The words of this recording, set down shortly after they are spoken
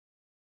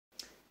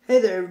Hey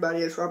there,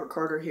 everybody. It's Robert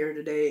Carter here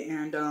today,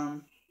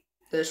 and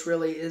this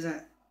really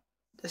isn't.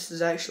 This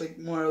is actually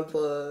more of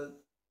a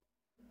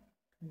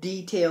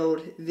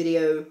detailed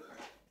video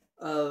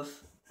of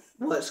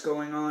what's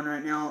going on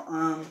right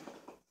now.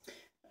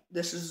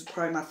 This is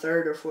probably my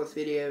third or fourth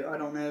video. I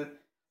don't know.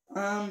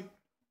 Um,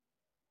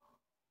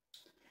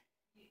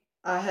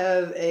 I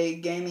have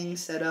a gaming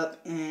setup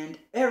and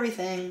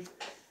everything.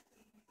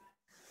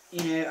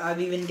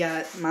 I've even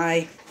got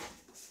my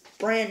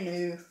brand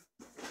new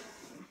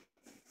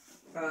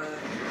uh,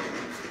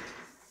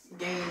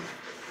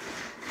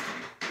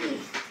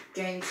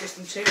 game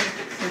system chair.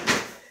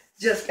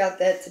 Just got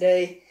that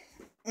today,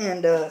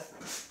 and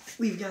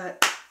we've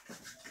got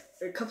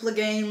a couple of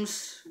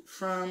games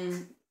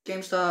from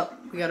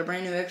GameStop. We got a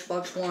brand new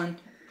Xbox One,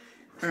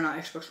 or not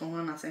Xbox One. What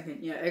am I thinking?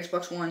 Yeah,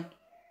 Xbox One,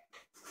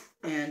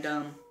 and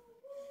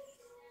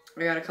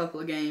I got a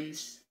couple of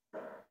games.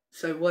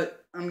 So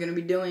what I'm gonna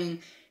be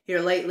doing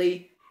here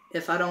lately,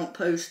 if I don't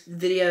post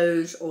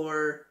videos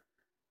or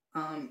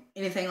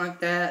anything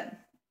like that,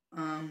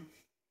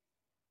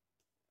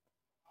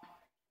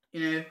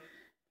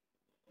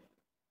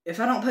 if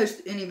I don't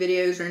post any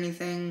videos or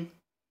anything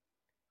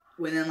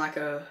within like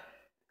a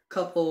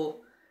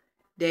couple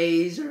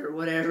days or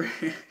whatever,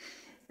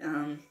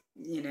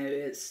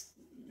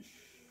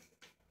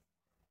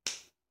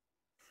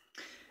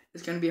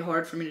 it's going to be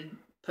hard for me to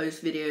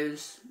post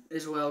videos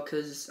as well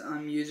because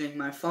I'm using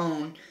my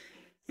phone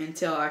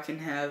until I can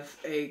have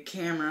a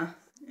camera.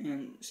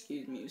 And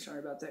excuse me, sorry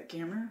about that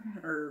camera,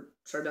 or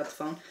sorry about the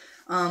phone.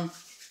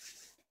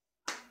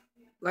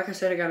 Like I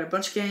said, I got a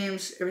bunch of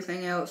games,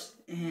 everything else,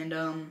 and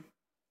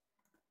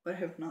what I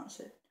have not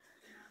said.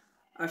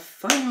 I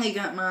finally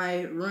got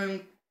my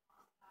room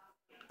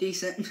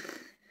decent.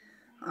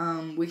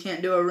 We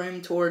can't do a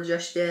room tour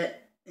just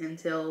yet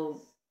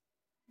until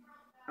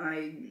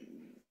I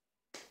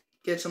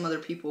get some other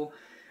people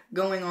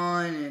going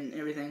on and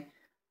everything.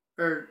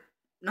 Or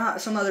not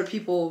some other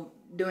people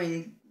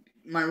doing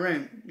my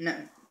room. No.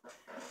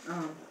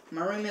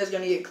 My room is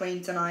going to get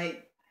cleaned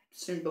tonight.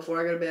 Soon before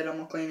I go to bed, I'm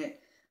going to clean it.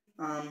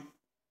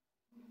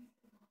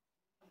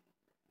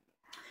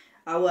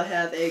 I will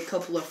have a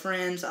couple of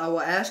friends. I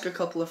will ask a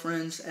couple of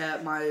friends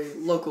at my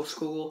local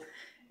school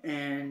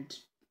and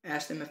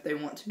ask them if they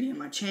want to be in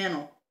my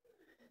channel.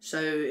 So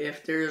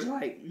if there's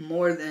like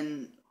more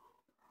than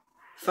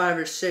 5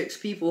 or 6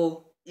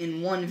 people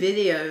in one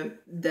video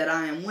that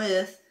I am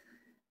with,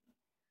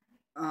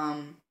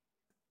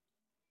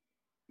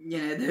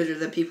 those are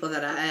the people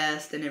that I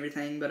asked and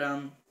everything, but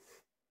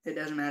it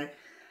doesn't matter.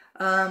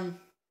 I'm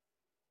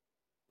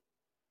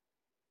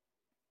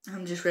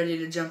just ready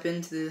to jump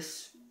into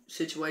this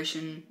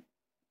situation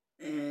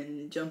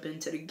and jump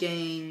into the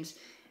games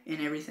and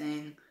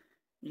everything.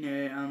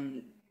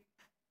 I'm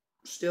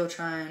still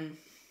trying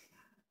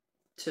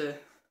to,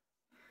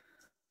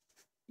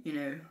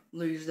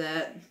 lose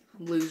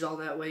all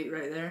that weight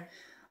right there.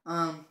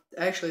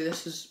 Actually,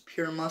 this is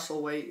pure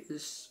muscle weight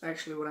is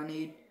actually what I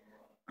need.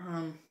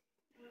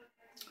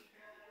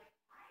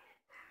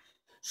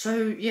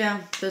 So,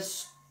 yeah,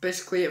 that's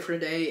basically it for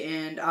today,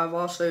 and I've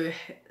also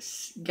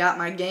got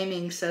my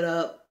gaming set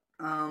up.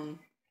 I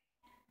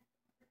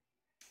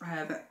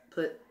haven't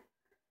put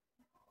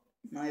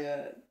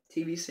my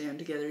TV stand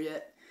together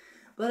yet,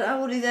 but I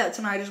will do that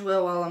tonight as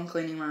well while I'm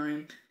cleaning my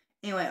room.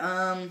 Anyway,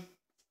 oh,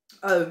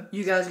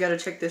 you guys gotta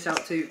check this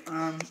out too.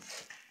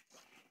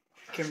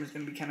 Camera's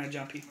gonna be kind of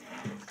jumpy.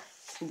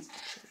 Ooh.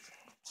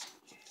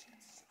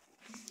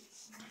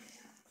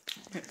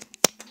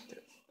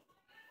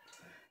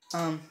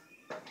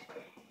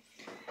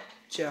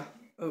 Yeah.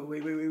 Oh,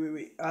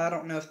 wait. I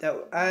don't know if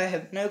that... I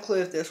have no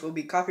clue if this will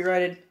be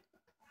copyrighted.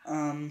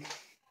 I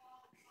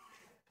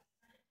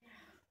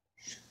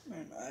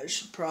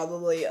should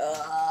probably,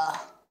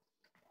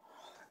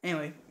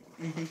 Anyway.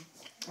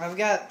 I've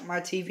got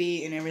my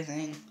TV and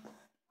everything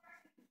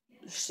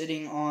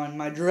sitting on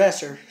my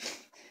dresser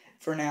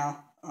for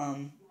now.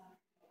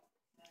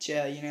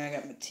 Yeah, I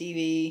got my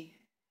TV.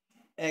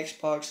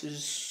 Xbox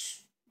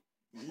is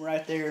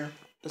right there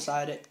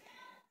beside it.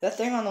 That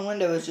thing on the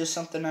window is just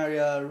something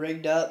I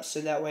rigged up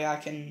so that way I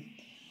can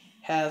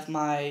have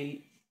my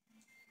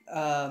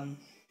I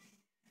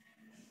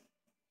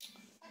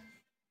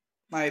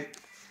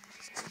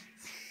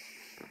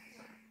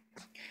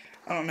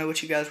don't know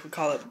what you guys would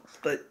call it,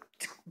 but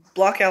to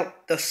block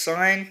out the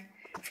sun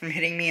from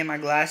hitting me in my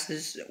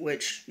glasses,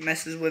 which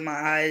messes with my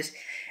eyes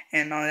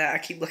and all that. I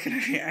keep looking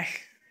at here.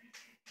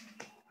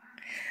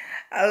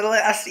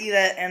 I see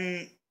that,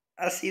 and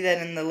I see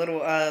that in the little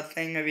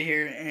thing over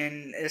here,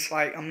 and it's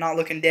like I'm not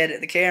looking dead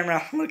at the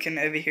camera. I'm looking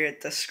over here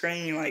at the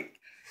screen, like,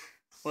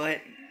 what?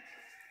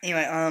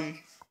 Anyway,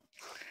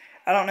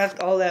 I don't know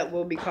if all that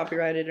will be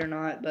copyrighted or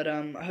not, but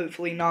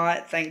hopefully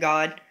not. Thank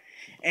God,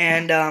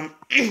 and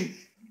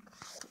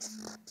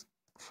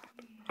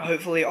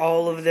hopefully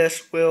all of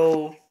this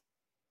will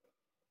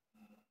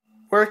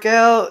work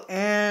out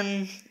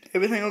and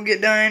everything will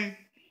get done.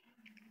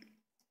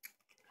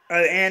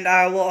 And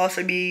I will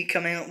also be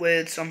coming up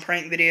with some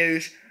prank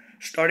videos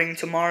starting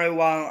tomorrow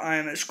while I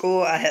am at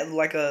school. I have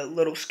like a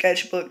little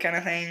sketchbook kind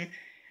of thing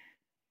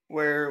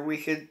where we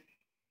could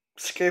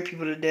scare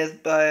people to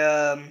death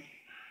by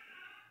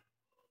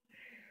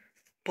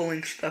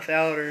pulling stuff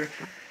out or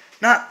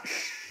not.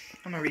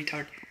 I'm a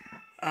retard.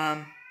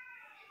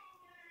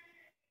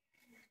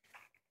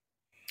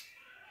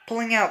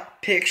 Pulling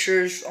out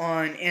pictures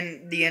on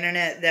the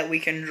internet that we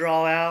can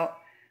draw out,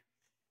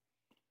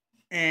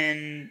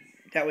 and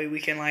that way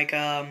we can like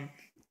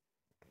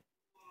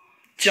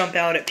jump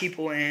out at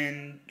people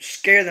and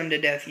scare them to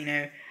death, you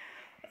know.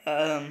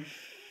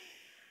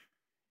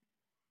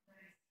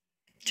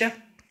 Yeah.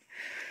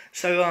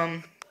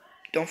 So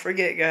don't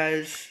forget,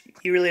 guys.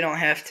 You really don't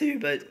have to,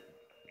 but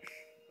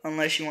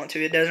unless you want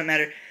to, it doesn't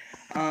matter.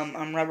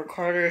 I'm Robert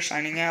Carter,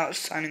 signing out,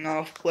 signing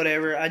off,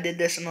 whatever. I did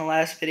this in the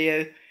last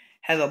video.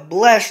 Have a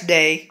blessed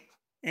day,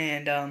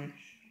 and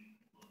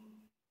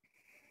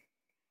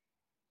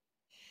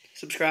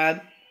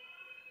subscribe,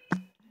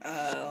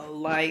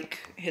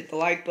 hit the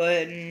like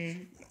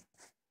button,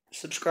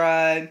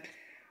 subscribe.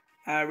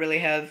 I really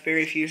have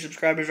very few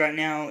subscribers right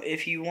now.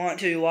 If you want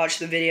to watch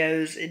the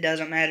videos, it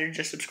doesn't matter,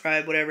 just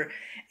subscribe, whatever.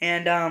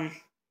 And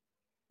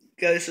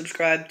go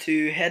subscribe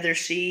to Heather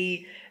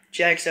C,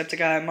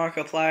 Jacksepticeye,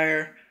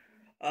 Markiplier,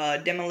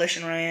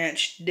 Demolition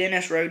Ranch,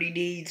 Dennis Rohde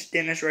Deeds,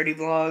 Dennis Rohde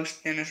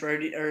Vlogs, Dennis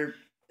Rohde, or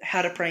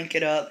How to Prank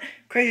It Up,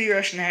 Crazy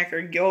Russian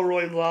Hacker,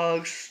 Gilroy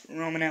Vlogs,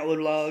 Roman Atwood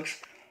Vlogs,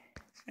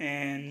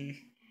 and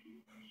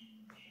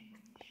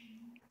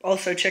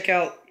also check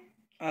out,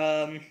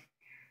 what's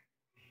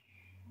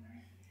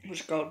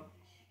it called?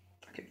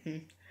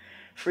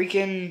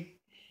 Freaking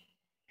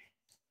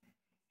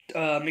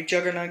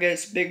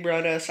McJuggernuggets, Big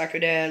Brother, Psycho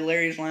Dad,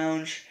 Larry's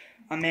Lounge,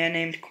 A Man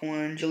Named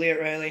Corn, Juliet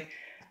Riley,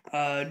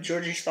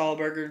 Georgie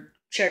Stahlberger.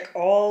 Check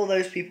all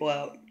those people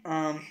out.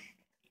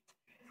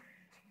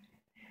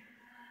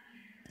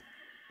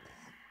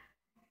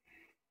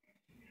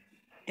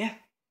 Yeah.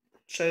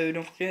 So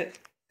don't forget,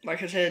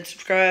 like I said,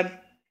 subscribe.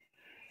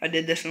 I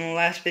did this in the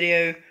last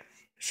video.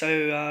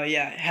 So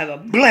yeah, have a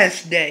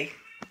blessed day.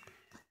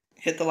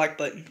 Hit the like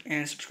button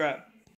and subscribe.